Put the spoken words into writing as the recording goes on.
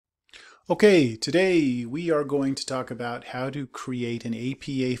Okay, today we are going to talk about how to create an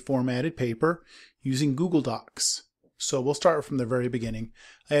APA formatted paper using Google Docs. So we'll start from the very beginning.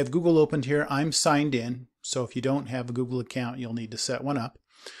 I have Google opened here. I'm signed in. So if you don't have a Google account, you'll need to set one up.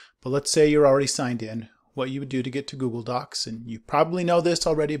 But let's say you're already signed in. What you would do to get to Google Docs, and you probably know this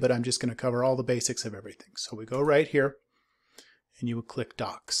already, but I'm just going to cover all the basics of everything. So we go right here and you would click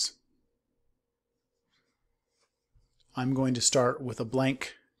Docs. I'm going to start with a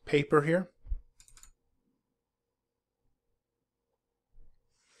blank paper here.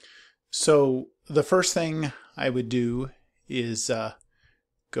 So the first thing I would do is I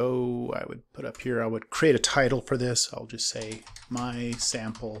would put up here, I would create a title for this. I'll just say my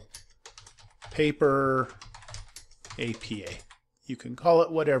sample paper APA. You can call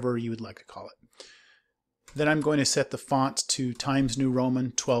it whatever you would like to call it. Then I'm going to set the font to Times New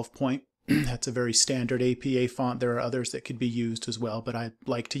Roman 12 point. That's a very standard APA font. There are others that could be used as well, but I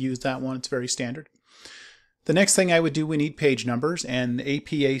like to use that one. It's very standard. The next thing I would do, we need page numbers, and the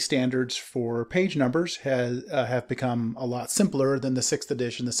APA standards for page numbers have become a lot simpler than the 6th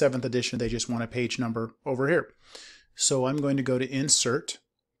edition. The 7th edition, they just want a page number over here. So I'm going to go to Insert,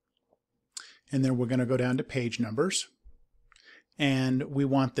 and then we're going to go down to Page Numbers. And we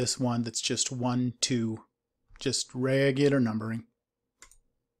want this one that's just 1, 2, just regular numbering.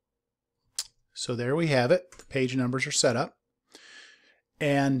 So there we have it. The page numbers are set up.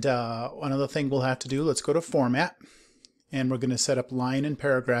 And another thing we'll have to do, let's go to Format. And we're going to set up line and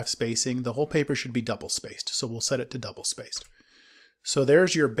paragraph spacing. The whole paper should be double spaced, so we'll set it to double spaced. So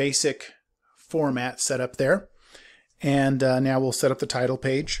there's your basic format set up there. And now we'll set up the title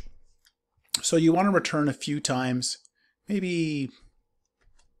page. So you want to return a few times, maybe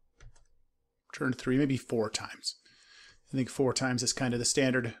return 3, maybe 4 times. I think 4 times is kind of the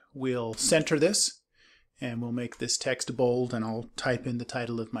standard. We'll center this and we'll make this text bold, and I'll type in the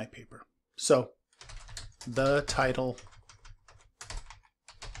title of my paper. So, the title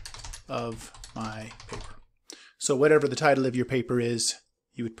of my paper. So whatever the title of your paper is,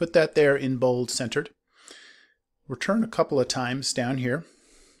 you would put that there in bold, centered. Return a couple of times down here.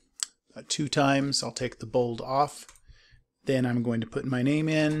 2 times, I'll take the bold off. Then I'm going to put my name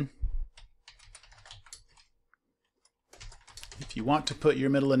in. If you want to put your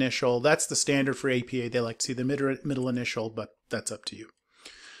middle initial, that's the standard for APA. They like to see the middle initial, but that's up to you.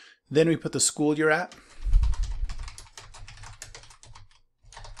 Then we put the school you're at.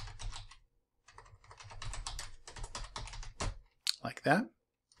 Like that.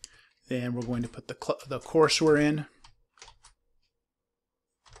 Then we're going to put the course we're in.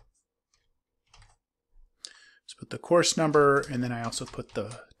 Let's put the course number, and then I also put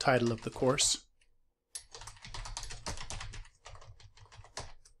the title of the course.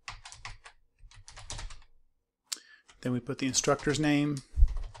 Then we put the instructor's name.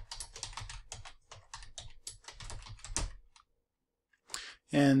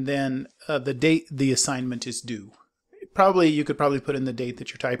 And then the date the assignment is due. You could probably put in the date that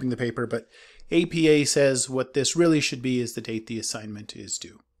you're typing the paper, but APA says what this really should be is the date the assignment is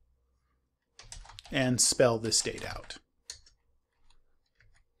due. And spell this date out.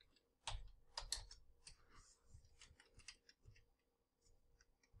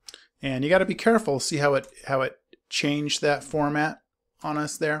 And you got to be careful. See how it changed that format on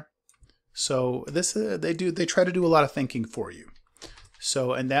us there. So this they try to do a lot of thinking for you.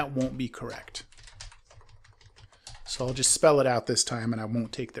 So, and that won't be correct. So I'll just spell it out this time, and I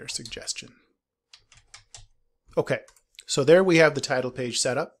won't take their suggestion. Okay, so there we have the title page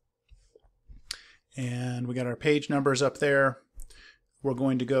set up. And we got our page numbers up there. We're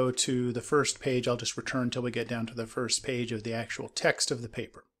going to go to the first page. I'll just return until we get down to the first page of the actual text of the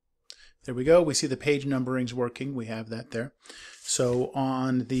paper. There we go. We see the page numbering's working. We have that there. So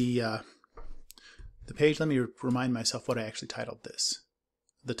on the page, let me remind myself what I actually titled this.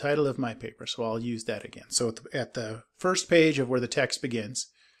 The title of my paper. So I'll use that again. So at the first page of where the text begins,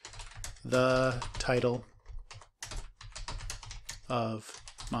 the title of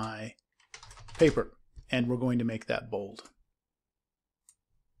my paper. And we're going to make that bold.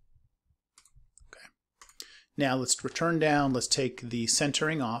 Okay. Now let's return down. Let's take the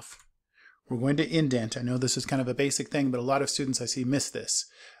centering off. We're going to indent. I know this is kind of a basic thing, but a lot of students I see miss this.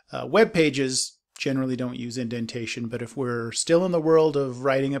 Web pages generally don't use indentation, but if we're still in the world of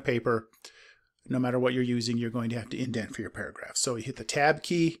writing a paper, no matter what you're using, you're going to have to indent for your paragraph. So you hit the Tab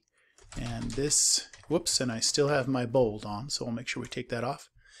key, and this, whoops, and I still have my bold on, so we'll make sure we take that off.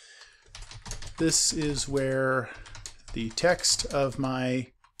 This is where the text of my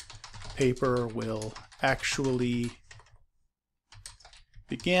paper will actually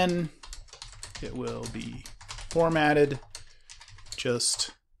begin. It will be formatted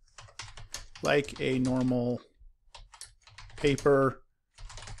just like a normal paper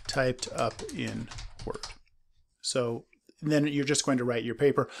typed up in Word. So then you're just going to write your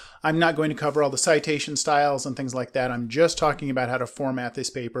paper. I'm not going to cover all the citation styles and things like that. I'm just talking about how to format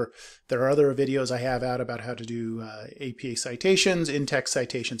this paper. There are other videos I have out about how to do APA citations, in-text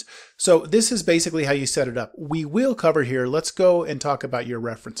citations. So this is basically how you set it up. We will cover here. Let's go and talk about your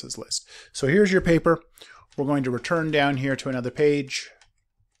references list. So here's your paper. We're going to return down here to another page.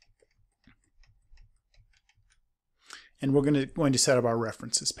 And we're going to set up our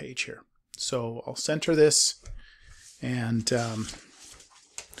references page here. So I'll center this. And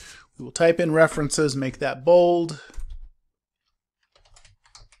we will type in references, make that bold.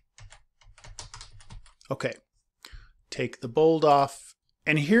 Okay, take the bold off.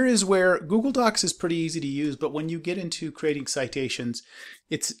 And here is where Google Docs is pretty easy to use, but when you get into creating citations,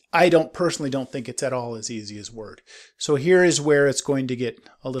 I personally don't think it's at all as easy as Word. So here is where it's going to get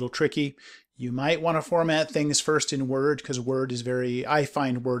a little tricky. You might want to format things first in Word because Word is I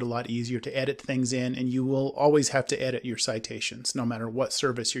find Word a lot easier to edit things in, and you will always have to edit your citations no matter what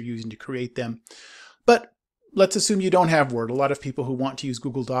service you're using to create them. But let's assume you don't have Word. A lot of people who want to use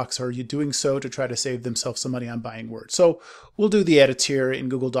Google Docs are doing so to try to save themselves some money on buying Word. So we'll do the edits here in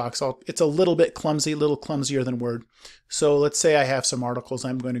Google Docs. It's a little bit clumsy, a little clumsier than Word. So let's say I have some articles.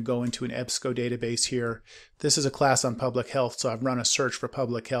 I'm going to go into an EBSCO database here. This is a class on public health, so I've run a search for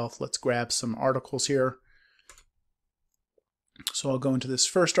public health. Let's grab some articles here. So I'll go into this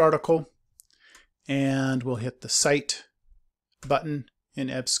first article, and we'll hit the Cite button in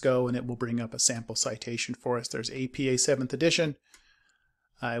EBSCO, and it will bring up a sample citation for us. There's APA 7th edition.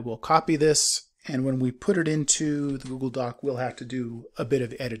 I will copy this, and when we put it into the Google Doc, we'll have to do a bit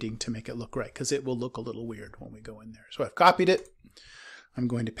of editing to make it look right, because it will look a little weird when we go in there. So I've copied it. I'm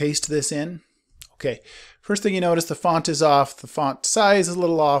going to paste this in. Okay, first thing you notice, the font is off, the font size is a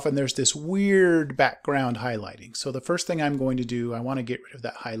little off, and there's this weird background highlighting. So the first thing I'm going to do, I want to get rid of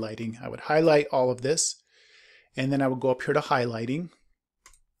that highlighting. I would highlight all of this, and then I would go up here to highlighting,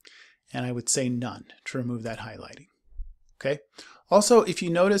 and I would say none to remove that highlighting. Okay. Also, if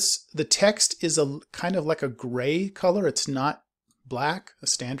you notice, the text is kind of like a gray color. It's not black, a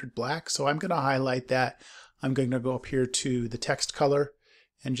standard black. So I'm going to highlight that. I'm going to go up here to the text color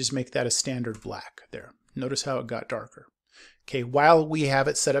and just make that a standard black there. Notice how it got darker. Okay, while we have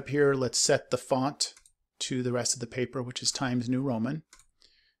it set up here, let's set the font to the rest of the paper, which is Times New Roman,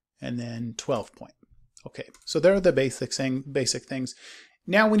 and then 12 point. Okay, so there are the basic things.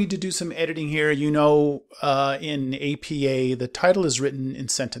 Now we need to do some editing here. You know, in APA, the title is written in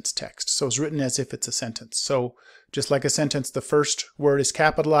sentence text. So it's written as if it's a sentence. So just like a sentence, the first word is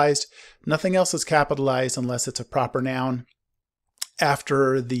capitalized. Nothing else is capitalized unless it's a proper noun.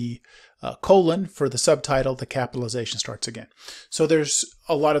 After the colon for the subtitle, the capitalization starts again. So there's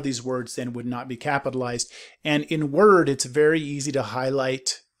a lot of these words then would not be capitalized. And in Word, it's very easy to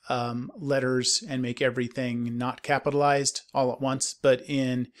highlight letters and make everything not capitalized all at once. But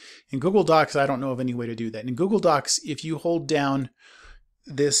in Google Docs, I don't know of any way to do that. In Google Docs, if you hold down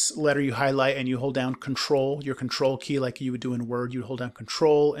this letter you highlight and you hold down Control, your Control key like you would do in Word, you hold down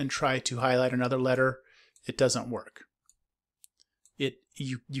Control and try to highlight another letter, it doesn't work.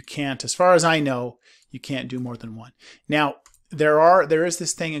 You can't, as far as I know, you can't do more than one. Now, there is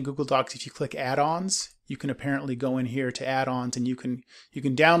this thing in Google Docs, if you click add-ons, you can apparently go in here to add-ons, and you can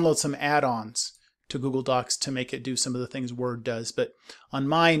download some add-ons to Google Docs to make it do some of the things Word does. But on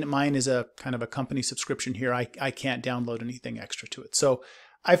mine is a kind of a company subscription here. I can't download anything extra to it. So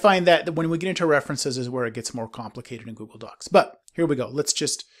I find that when we get into references is where it gets more complicated in Google Docs. But here we go.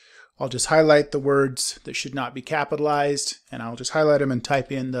 I'll just highlight the words that should not be capitalized, and I'll just highlight them and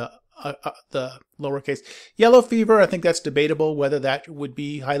type in the lowercase. Yellow fever, I think that's debatable whether that would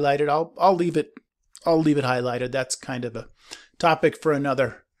be highlighted. I'll leave it highlighted. That's kind of a topic for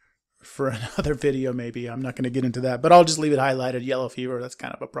another video maybe. I'm not going to get into that, but I'll just leave it highlighted. Yellow fever, that's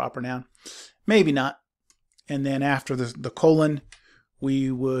kind of a proper noun. Maybe not. And then after the colon,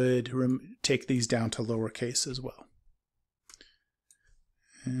 we would take these down to lowercase as well.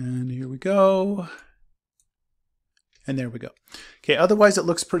 And here we go. And there we go. Okay, otherwise it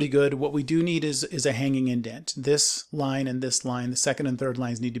looks pretty good. What we do need is a hanging indent. This line and this line, the second and third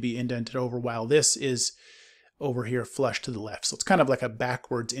lines need to be indented over, while this is over here flush to the left. So it's kind of like a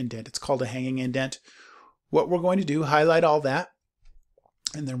backwards indent. It's called a hanging indent. What we're going to do, highlight all that,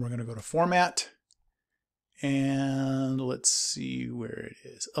 and then we're going to go to Format, and let's see where it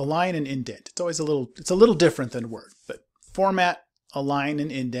is. Align and indent. It's always a little different than Word, but Format, Align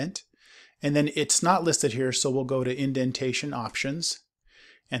and indent. And then it's not listed here, so we'll go to Indentation Options,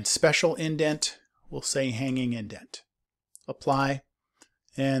 and Special Indent, we'll say Hanging Indent. Apply,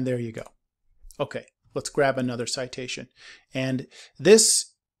 and there you go. Okay, let's grab another citation. And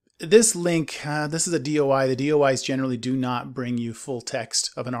this link, this is a DOI. The DOIs generally do not bring you full text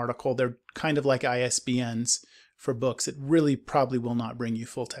of an article. They're kind of like ISBNs for books. It really probably will not bring you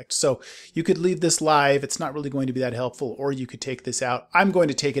full text. So you could leave this live. It's not really going to be that helpful, or you could take this out. I'm going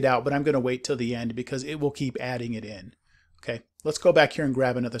to take it out, but I'm going to wait till the end because it will keep adding it in. Okay, let's go back here and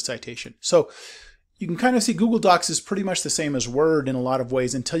grab another citation. So you can kind of see Google Docs is pretty much the same as Word in a lot of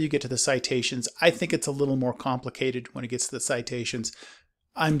ways until you get to the citations. I think it's a little more complicated when it gets to the citations.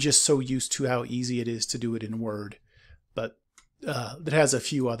 I'm just so used to how easy it is to do it in Word, but it has a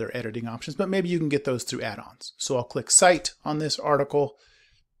few other editing options, but maybe you can get those through add-ons. So I'll click Cite on this article,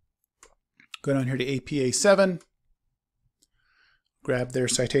 go down here to APA7, grab their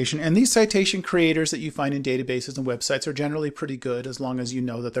citation. And these citation creators that you find in databases and websites are generally pretty good as long as you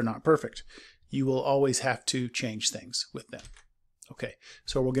know that they're not perfect. You will always have to change things with them. Okay,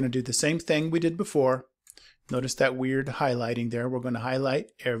 so we're going to do the same thing we did before. Notice that weird highlighting there. We're going to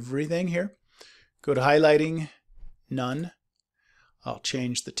highlight everything here. Go to highlighting, none. I'll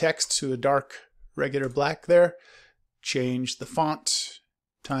change the text to a dark regular black there. Change the font,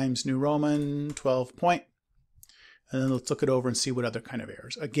 Times New Roman, 12 point. And then let's look it over and see what other kind of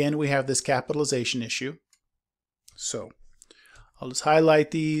errors. Again, we have this capitalization issue. So I'll just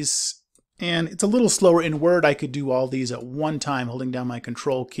highlight these. And it's a little slower in Word. I could do all these at one time, holding down my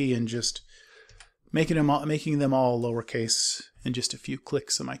Control key and just making them all lowercase in just a few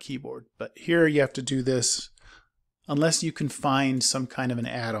clicks on my keyboard. But here you have to do this unless you can find some kind of an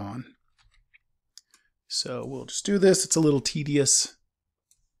add-on. So we'll just do this. It's a little tedious.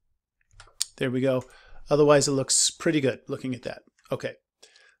 There we go. Otherwise, it looks pretty good looking at that. Okay,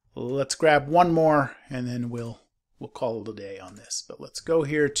 let's grab one more and then we'll call it a day on this. But let's go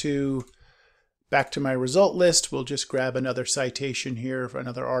here to back to my result list. We'll just grab another citation here for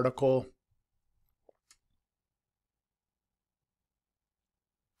another article.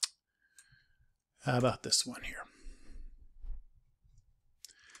 How about this one here?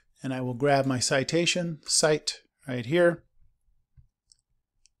 And I will grab my citation, cite, right here.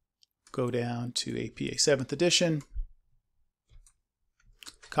 Go down to APA 7th edition.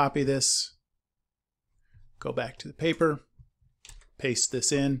 Copy this. Go back to the paper. Paste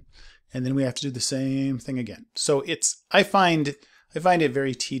this in. And then we have to do the same thing again. So I find it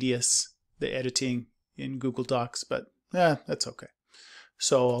very tedious, the editing in Google Docs, but that's okay.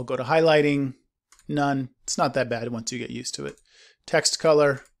 So I'll go to highlighting. None. It's not that bad once you get used to it. Text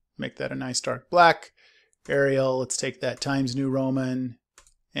color, make that a nice dark black. Arial, let's take that Times New Roman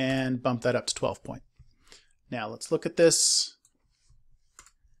and bump that up to 12 point. Now let's look at this.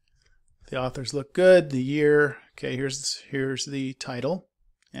 The authors look good. The year, okay, here's the title.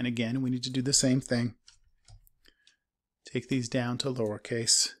 And again, we need to do the same thing. Take these down to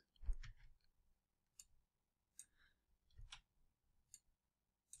lowercase.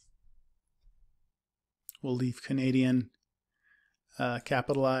 We'll leave Canadian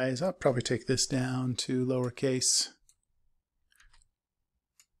capitalize. I'll probably take this down to lowercase.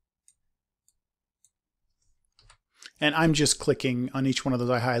 And I'm just clicking on each one of those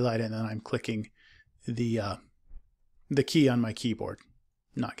I highlight, and then I'm clicking the key on my keyboard,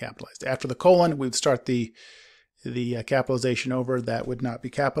 not capitalized. After the colon, we would start the capitalization over. That would not be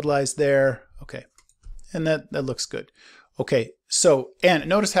capitalized there. Okay, and that looks good. Okay, so, and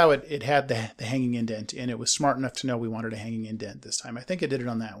notice how it had the hanging indent, and it was smart enough to know we wanted a hanging indent this time. I think it did it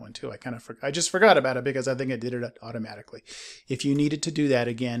on that one too. I just forgot about it because I think it did it automatically. If you needed to do that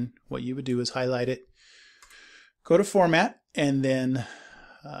again, what you would do is highlight it, go to Format, and then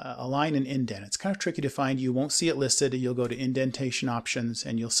align and indent. It's kind of tricky to find. You won't see it listed. You'll go to Indentation Options,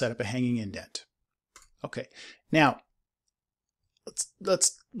 and you'll set up a hanging indent. Okay, now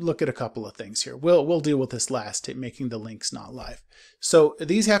let's look at a couple of things here. We'll deal with this last, making the links not live. So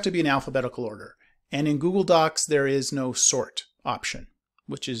these have to be in alphabetical order. And in Google Docs, there is no sort option,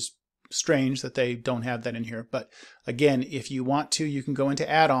 which is strange that they don't have that in here. But again, if you want to, you can go into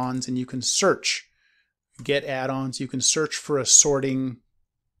add-ons and you can search, get add-ons. You can search for a sorting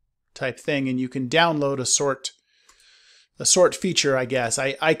type thing, and you can download a sort feature, I guess.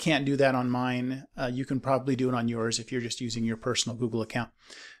 I can't do that on mine. You can probably do it on yours if you're just using your personal Google account.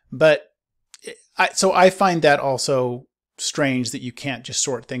 But so I find that also strange that you can't just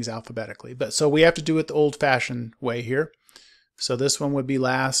sort things alphabetically. But so we have to do it the old-fashioned way here. So this one would be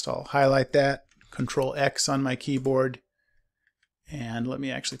last. I'll highlight that, Control X on my keyboard. And let me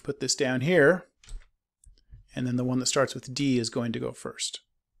actually put this down here. And then the one that starts with D is going to go first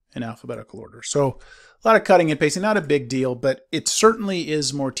in alphabetical order. So a lot of cutting and pasting, not a big deal, but it certainly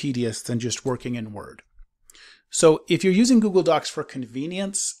is more tedious than just working in Word. So if you're using Google Docs for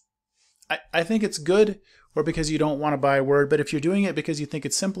convenience, I think it's good, or because you don't want to buy Word, but if you're doing it because you think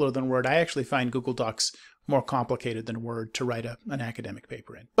it's simpler than Word, I actually find Google Docs more complicated than Word to write an academic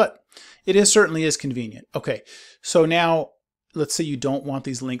paper in. But it certainly is convenient. Okay, so now let's say you don't want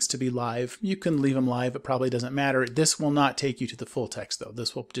these links to be live. You can leave them live. It probably doesn't matter. This will not take you to the full text, though.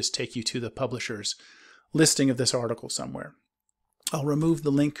 This will just take you to the publisher's listing of this article somewhere. I'll remove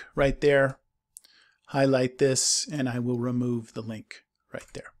the link right there, highlight this, and I will remove the link right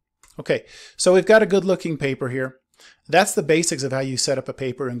there. Okay, so we've got a good looking paper here. That's the basics of how you set up a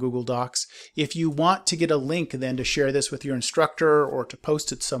paper in Google Docs. If you want to get a link then to share this with your instructor or to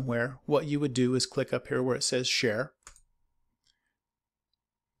post it somewhere, what you would do is click up here where it says share.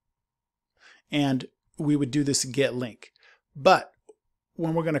 And we would do this get link. But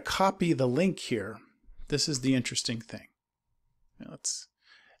when we're going to copy the link here, this is the interesting thing.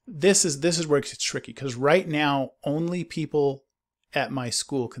 This is where it gets tricky, because right now only people at my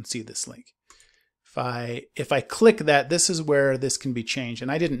school can see this link. If I click that, this is where this can be changed.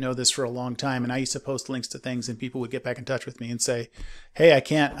 And I didn't know this for a long time, and I used to post links to things and people would get back in touch with me and say, hey, I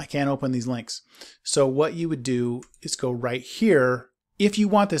can't open these links. So what you would do is go right here. If you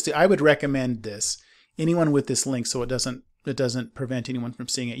want this I would recommend this. Anyone with this link, so it doesn't prevent anyone from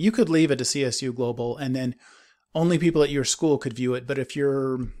seeing it. You could leave it to CSU Global and then only people at your school could view it. But if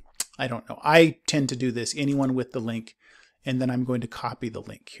you're, I don't know, I tend to do this, anyone with the link, and then I'm going to copy the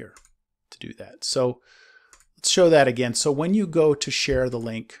link here to do that. So let's show that again. So when you go to share the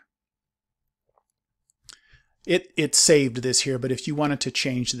link, it saved this here, but if you wanted to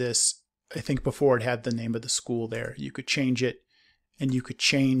change this, I think before it had the name of the school there, you could change it and you could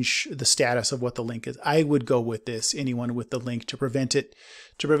change the status of what the link is. I would go with this, anyone with the link, to prevent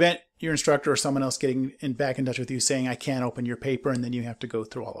your instructor or someone else getting back in touch with you saying, I can't open your paper, and then you have to go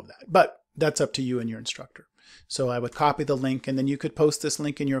through all of that. But that's up to you and your instructor. So I would copy the link, and then you could post this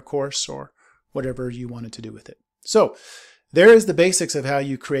link in your course or whatever you wanted to do with it. So there is the basics of how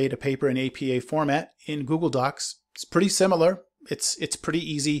you create a paper in APA format in Google Docs. It's pretty similar. It's pretty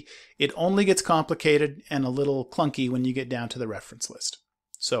easy. It only gets complicated and a little clunky when you get down to the reference list.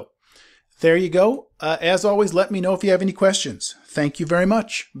 So there you go. As always, let me know if you have any questions. Thank you very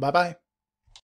much. Bye-bye.